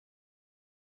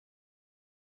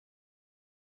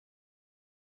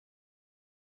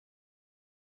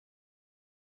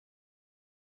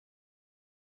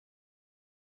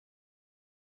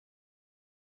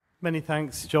Many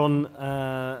thanks, John,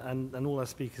 and all our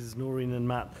speakers, Noreen and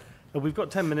Matt. We've got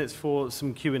 10 minutes for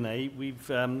some Q&A. We've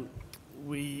got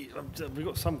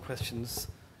some questions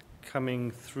coming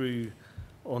through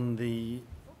on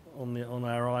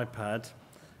our iPad.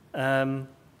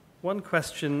 One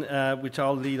question which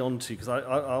I'll lead on to, because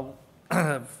I'll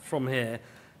from here,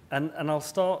 and I'll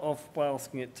start off by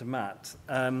asking it to Matt.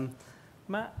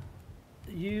 Matt,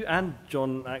 you and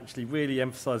John actually really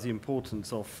emphasise the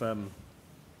importance of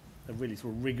a really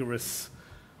sort of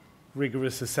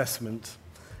rigorous assessment.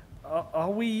 Are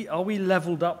we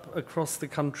levelled up across the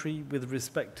country with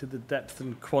respect to the depth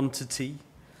and quantity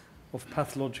of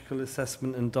pathological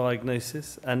assessment and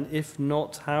diagnosis? And if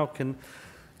not, how can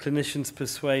clinicians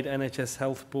persuade NHS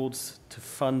health boards to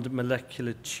fund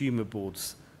molecular tumour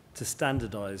boards to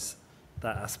standardise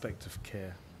that aspect of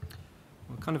care?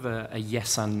 Well, kind of a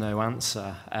yes and no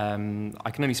answer.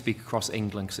 I can only speak across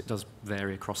England because it does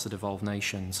vary across the devolved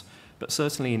nations. But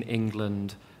certainly in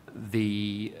England,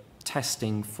 the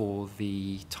testing for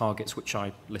the targets which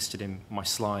I listed in my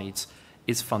slides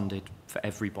is funded for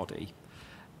everybody.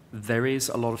 There is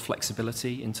a lot of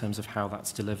flexibility in terms of how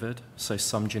that's delivered. So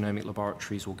some genomic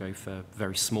laboratories will go for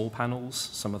very small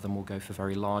panels. Some of them will go for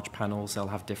very large panels. They'll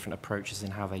have different approaches in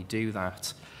how they do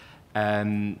that.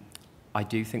 I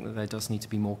do think that there does need to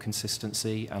be more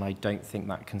consistency, and I don't think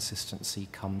that consistency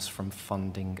comes from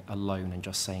funding alone and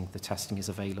just saying the testing is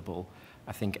available.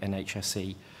 I think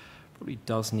NHSE probably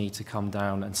does need to come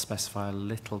down and specify a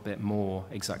little bit more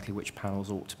exactly which panels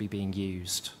ought to be being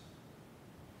used.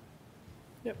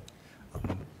 Yep.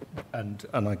 And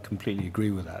I completely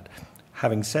agree with that.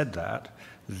 Having said that,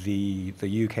 the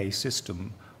UK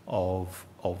system of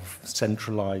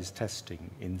centralised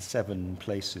testing in 7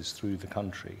 places through the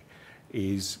country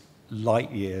is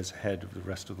light years ahead of the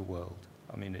rest of the world.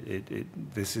 I mean,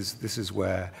 this is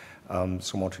where,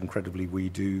 somewhat incredibly, we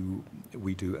do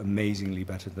amazingly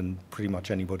better than pretty much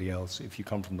anybody else. If you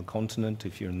come from the continent,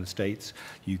 if you're in the States,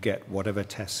 you get whatever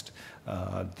test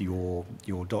your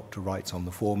doctor writes on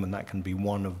the form, and that can be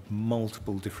one of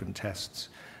multiple different tests,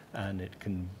 and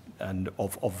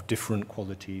of different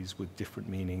qualities with different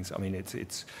meanings. I mean,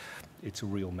 it's a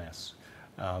real mess.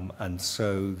 And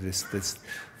so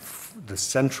the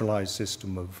centralized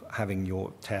system of having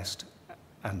your test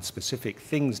and specific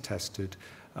things tested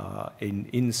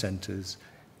in centres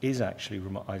is actually,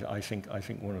 I think a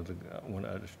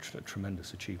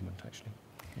tremendous achievement, actually.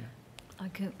 Yeah.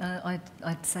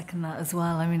 I'd second that as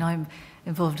well. I mean, I'm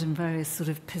involved in various sort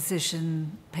of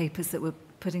position papers that we're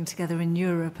putting together in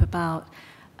Europe about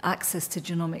access to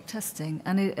genomic testing,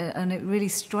 and it really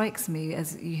strikes me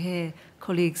as you hear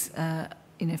colleagues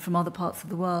from other parts of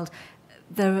the world,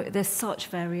 there's such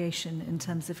variation in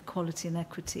terms of quality and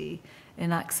equity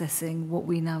in accessing what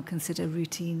we now consider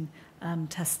routine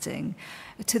testing.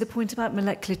 To the point about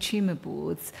molecular tumour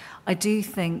boards, I do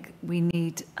think we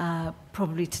need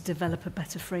probably to develop a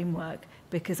better framework,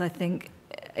 because I think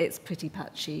it's pretty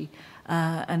patchy.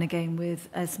 And again, with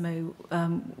ESMO,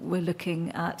 we're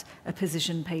looking at a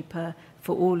position paper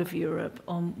for all of Europe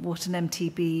on what an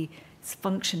MTB's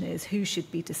function is, who should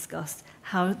be discussed,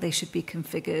 how they should be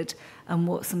configured, and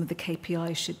what some of the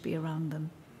KPIs should be around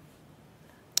them.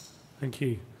 Thank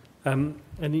you.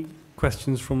 Any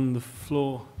questions from the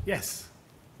floor? Yes.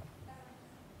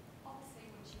 Obviously,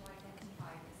 once you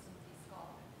identify that somebody's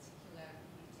got a particular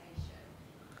mutation,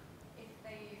 if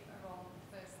they are on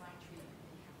first-line treatment that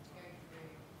you have to go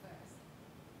through first,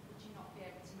 would you not be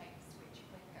able to make the switch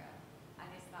quicker? And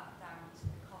is that down to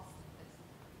the cost of the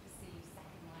perceived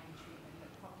second-line treatment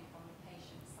that probably from the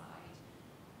patient side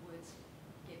would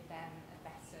give them a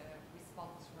better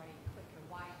response rate quicker?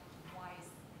 Why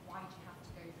do you have to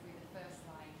go through the first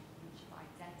line once you've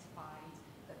identified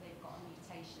that they've got a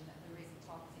mutation that there is a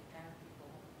targeted therapy for?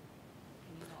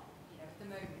 Can you not, at the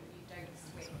moment you don't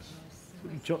switch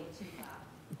quickly to that?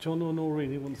 John or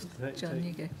Noreen, who wants to take? John,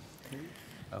 you go.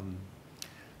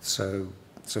 So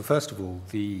first of all,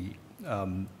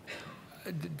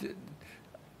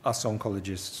 us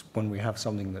oncologists, when we have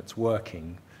something that's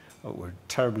working, we're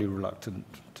terribly reluctant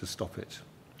to stop it.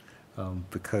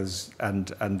 Because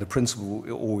the principle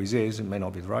always is, it may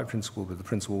not be the right principle, but the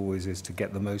principle always is to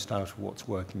get the most out of what's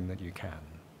working that you can.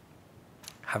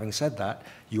 Having said that,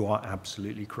 you are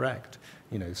absolutely correct.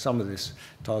 Some of this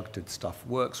targeted stuff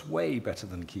works way better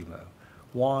than chemo.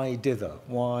 Why dither?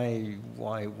 Why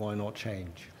not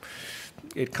change?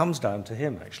 It comes down to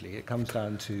him, actually. It comes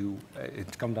down to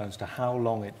how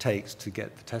long it takes to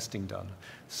get the testing done.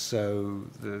 So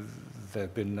there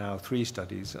have been now 3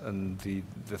 studies, and the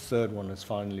third one has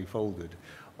finally folded,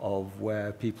 of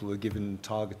where people are given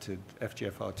targeted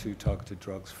FGFR2 targeted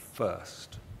drugs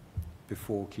first,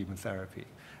 before chemotherapy.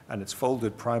 And it's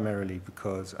folded primarily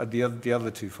because the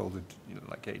other two folded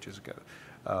like ages ago.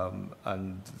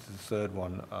 And the third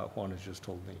one, Juan has just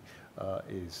told me,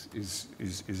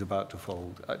 is about to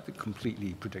fold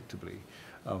completely predictably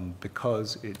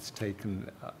because it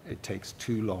takes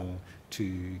too long to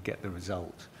get the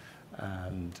result.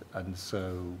 And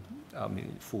so, I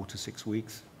mean, 4 to 6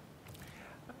 weeks.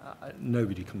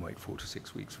 Nobody can wait 4 to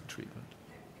 6 weeks for treatment.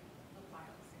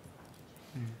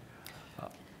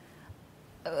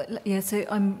 Yeah, so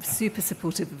I'm super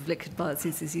supportive of liquid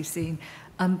biopsies, as you've seen.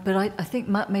 But I think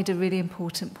Matt made a really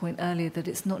important point earlier that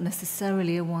it's not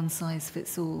necessarily a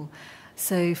one-size-fits-all.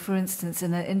 So, for instance,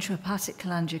 in an intrahepatic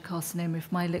cholangiocarcinoma,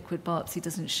 if my liquid biopsy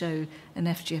doesn't show an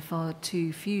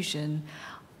FGFR2 fusion,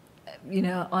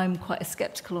 I'm quite a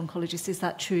skeptical oncologist. Is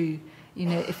that true?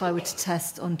 If I were to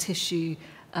test on tissue,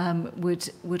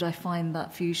 would I find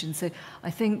that fusion? So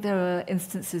I think there are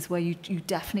instances where you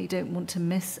definitely don't want to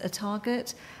miss a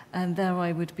target, and there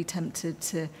I would be tempted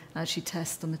to actually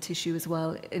test on the tissue as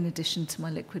well, in addition to my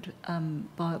liquid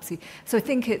biopsy. So I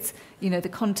think it's the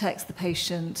context, the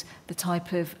patient, the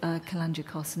type of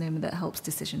cholangiocarcinoma that helps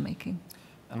decision making.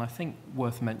 And I think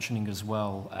worth mentioning as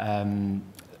well,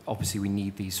 obviously we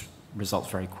need these results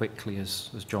very quickly, as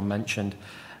John mentioned.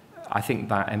 I think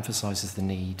that emphasises the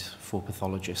need for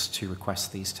pathologists to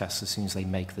request these tests as soon as they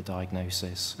make the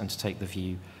diagnosis, and to take the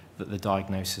view that the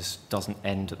diagnosis doesn't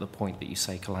end at the point that you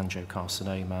say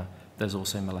cholangiocarcinoma. There's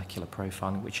also molecular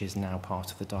profiling, which is now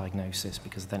part of the diagnosis,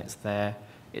 because then it's there,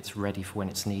 it's ready for when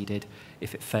it's needed.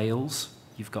 If it fails,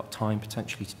 you've got time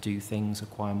potentially to do things,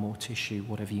 acquire more tissue,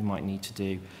 whatever you might need to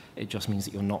do. It just means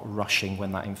that you're not rushing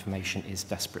when that information is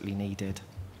desperately needed.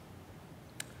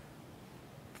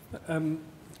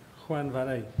 Juan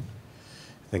Vallée.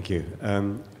 Thank you.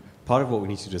 Part of what we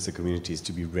need to do as a community is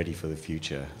to be ready for the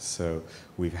future. So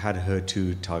we've had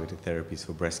HER2 targeted therapies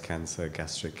for breast cancer,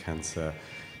 gastric cancer.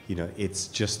 It's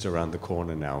just around the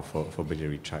corner now for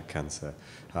biliary tract cancer.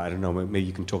 I don't know, maybe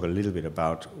you can talk a little bit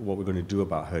about what we're going to do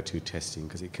about HER2 testing,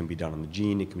 because it can be done on the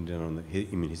gene, it can be done on the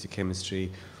immunohistochemistry,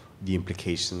 the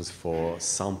implications for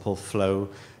sample flow,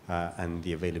 and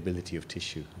the availability of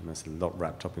tissue. And that's a lot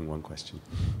wrapped up in one question.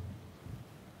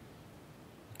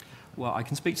 Well, I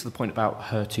can speak to the point about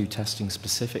HER2 testing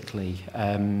specifically.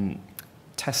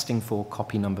 Testing for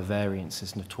copy number variants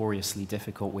is notoriously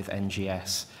difficult with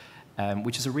NGS,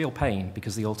 which is a real pain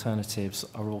because the alternatives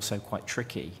are also quite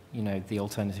tricky. The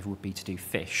alternative would be to do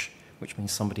FISH, which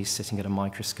means somebody's sitting at a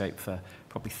microscope for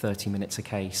probably 30 minutes a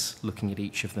case, looking at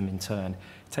each of them in turn.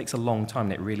 It takes a long time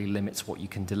and it really limits what you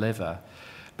can deliver.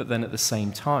 But then at the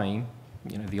same time,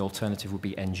 the alternative would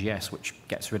be NGS, which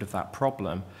gets rid of that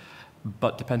problem.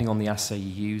 But depending on the assay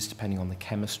you use, depending on the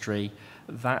chemistry,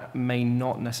 that may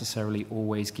not necessarily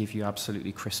always give you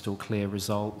absolutely crystal clear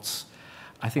results.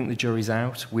 I think the jury's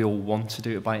out. We all want to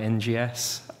do it by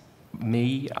NGS.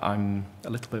 I'm a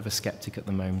little bit of a skeptic at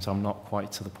the moment. I'm not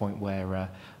quite to the point where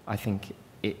I think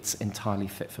it's entirely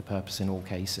fit for purpose in all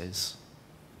cases.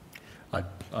 I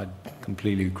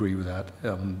completely agree with that.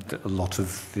 A lot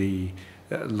of the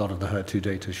HER2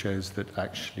 data shows that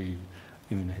actually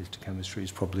immunohistochemistry is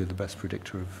probably the best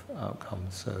predictor of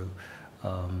outcomes.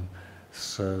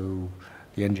 So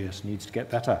the NGS needs to get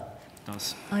better. It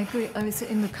does. I agree. I was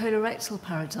in the colorectal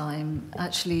paradigm.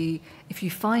 Actually, if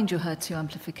you find your HER2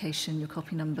 amplification, your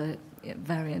copy number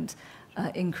variant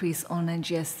increase on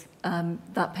NGS,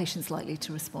 that patient's likely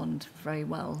to respond very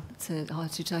well to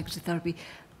HER2 targeted therapy.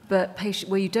 But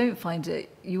where you don't find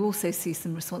it, you also see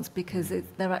some response because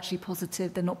they're actually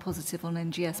positive. They're not positive on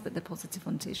NGS, but they're positive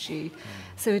on tissue.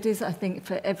 So it is, I think,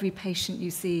 for every patient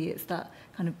you see, it's that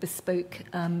kind of bespoke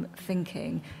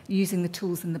thinking, using the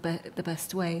tools in the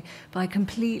best way. But I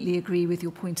completely agree with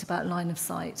your point about line of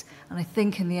sight. And I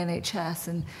think in the NHS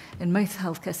and in most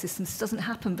healthcare systems, it doesn't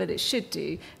happen, but it should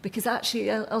do, because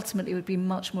actually, ultimately, it would be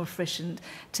much more efficient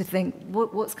to think,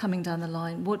 what's coming down the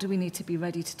line? What do we need to be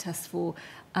ready to test for?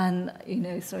 And,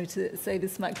 sorry to say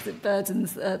this, Max, it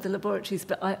burdens the laboratories,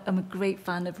 but I'm a great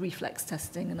fan of reflex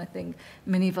testing, and I think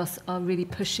many of us are really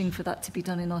pushing for that to be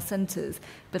done in our centres.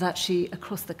 But actually,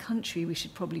 across the country, we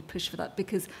should probably push for that,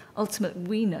 because ultimately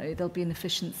we know there'll be an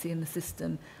efficiency in the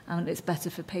system, and it's better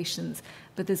for patients.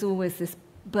 But there's always this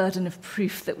burden of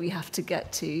proof that we have to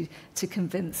get to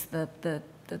convince the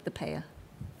payer.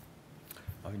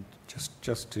 I mean,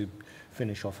 just to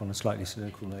finish off on a slightly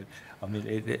cynical note, I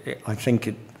mean, I think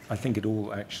it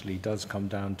all actually does come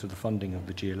down to the funding of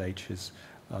the GLHs,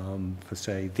 per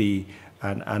se,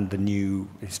 and the new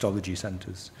histology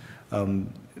centres.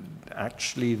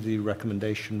 Actually, the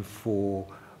recommendation for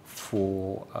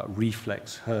for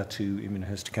reflex HER2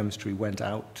 immunohistochemistry went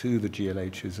out to the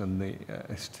GLHs and the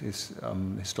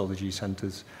histology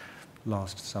centres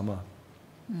last summer.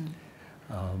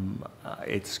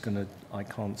 I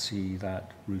can't see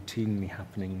that routinely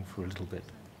happening for a little bit.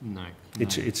 No.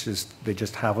 It's just, they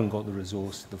just haven't got the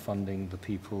resource, the funding, the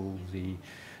people, the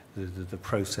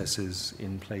processes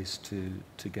in place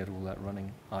to get all that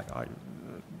running.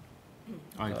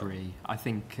 I agree. I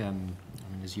think,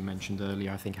 as you mentioned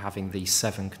earlier, I think having the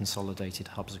 7 consolidated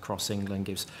hubs across England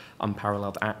gives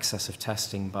unparalleled access of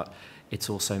testing, but it's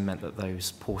also meant that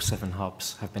those poor 7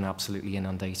 hubs have been absolutely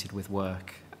inundated with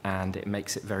work, and it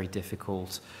makes it very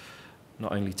difficult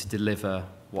not only to deliver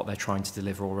what they're trying to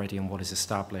deliver already and what is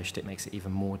established, it makes it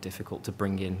even more difficult to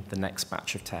bring in the next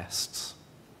batch of tests.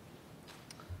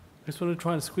 I just want to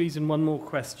try and squeeze in one more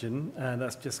question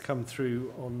that's just come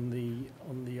through on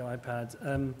the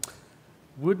iPad.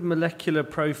 Would molecular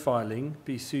profiling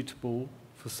be suitable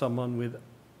for someone with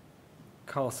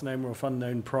carcinoma of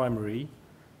unknown primary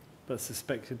but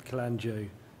suspected cholangio?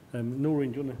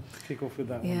 Noreen, do you want to kick off with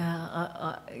that one?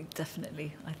 Yeah,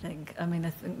 definitely, I think. I mean, I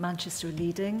think Manchester are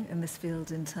leading in this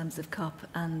field in terms of CUP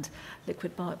and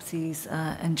liquid biopsies,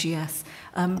 NGS.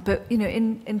 But, you know,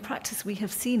 in practice, we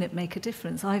have seen it make a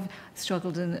difference. I've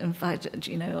struggled, and in fact,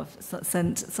 you know, I've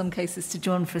sent some cases to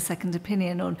John for a second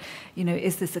opinion on, you know,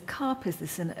 is this a CUP? Is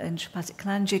this an intrahepatic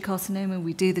cholangiocarcinoma?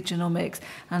 We do the genomics.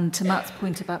 And to Matt's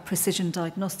point about precision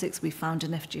diagnostics, we found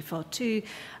an FGFR2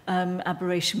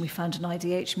 aberration, we found an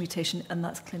IDH mutation, and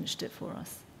that's clinched it for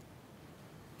us.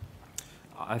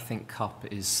 I think CUP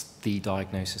is the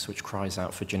diagnosis which cries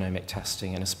out for genomic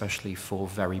testing, and especially for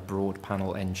very broad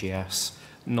panel NGS,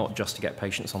 not just to get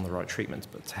patients on the right treatment,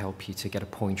 but to help you to get a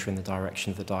pointer in the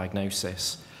direction of the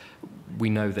diagnosis.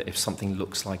 We know that if something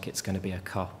looks like it's going to be a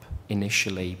CUP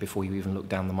initially, before you even look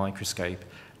down the microscope,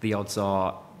 the odds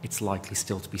are it's likely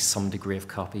still to be some degree of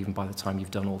CUP even by the time you've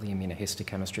done all the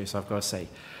immunohistochemistry. So I've got to say,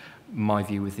 my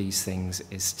view with these things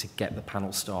is to get the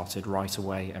panel started right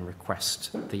away and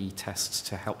request the tests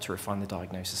to help to refine the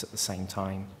diagnosis at the same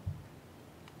time.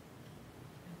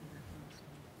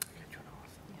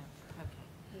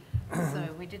 Yeah, okay.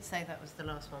 So we did say that was the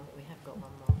last one, but we have got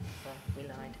one more, so we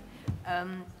lied.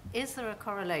 Is there a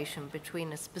correlation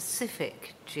between a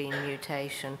specific gene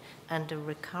mutation and a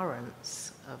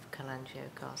recurrence of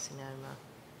cholangiocarcinoma?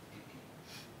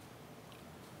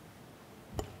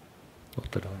 Not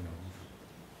that I know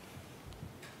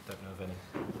Don't know of any.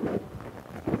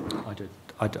 of.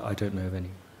 I don't know of any.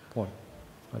 What?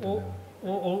 I don't know.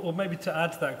 Or maybe to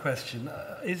add to that question,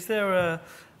 is there a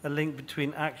link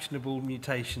between actionable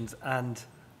mutations and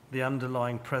the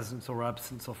underlying presence or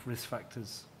absence of risk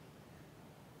factors?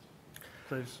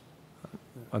 Those.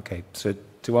 Okay, so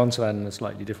to answer that in a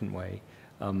slightly different way,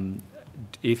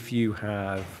 if you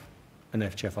have an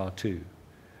FGFR2,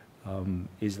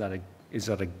 is that a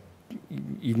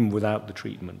even without the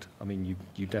treatment? I mean,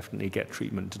 you definitely get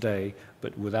treatment today,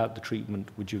 but without the treatment,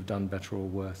 would you have done better or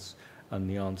worse? And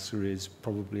the answer is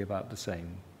probably about the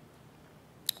same.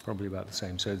 Probably about the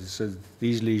same. So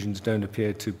these lesions don't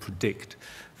appear to predict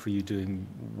for you doing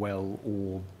well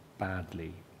or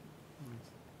badly.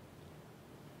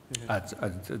 As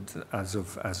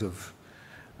of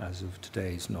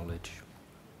today's knowledge.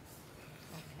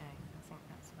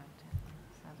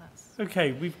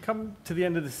 Okay, we've come to the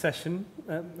end of the session.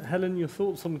 Helen, your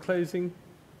thoughts on closing?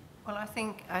 Well, I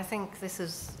think this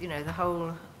is, you know, the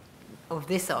whole of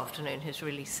this afternoon has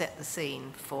really set the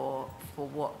scene for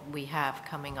what we have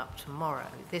coming up tomorrow.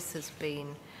 This has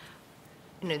been,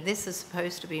 you know, this is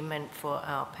supposed to be meant for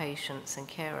our patients and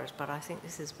carers, but I think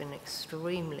this has been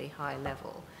extremely high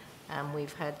level, and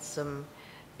we've had some,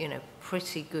 you know,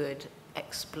 pretty good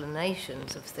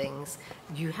explanations of things.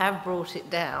 You have brought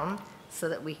it down so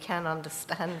that we can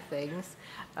understand things,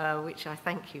 which I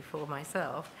thank you for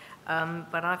myself.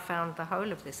 But I found the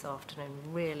whole of this afternoon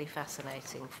really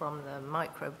fascinating, from the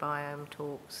microbiome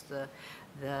talks, the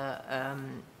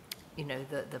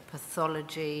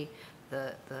pathology,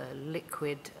 the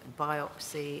liquid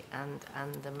biopsy,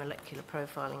 and the molecular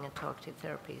profiling and targeted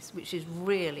therapies, which is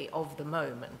really of the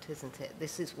moment, isn't it?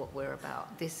 This is what we're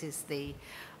about. This is the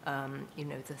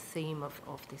the theme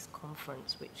of this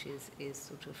conference, which is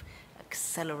sort of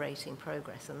accelerating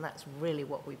progress, and that's really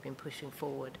what we've been pushing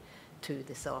forward to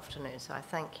this afternoon. So I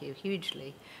thank you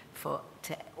hugely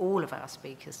to all of our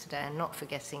speakers today, and not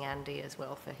forgetting Andy as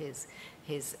well for his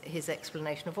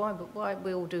explanation of why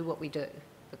we all do what we do,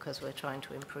 because we're trying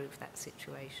to improve that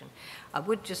situation. I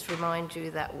would just remind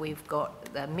you that we've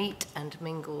got the meet and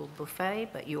mingle buffet,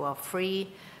 but you are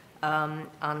free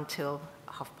until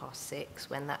 6:30,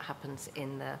 when that happens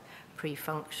in the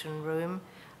pre-function room.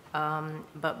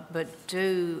 But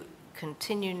do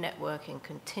continue networking,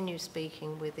 continue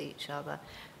speaking with each other,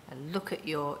 and look at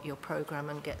your programme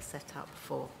and get set up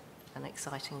for an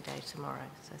exciting day tomorrow.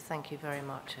 So thank you very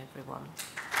much, everyone.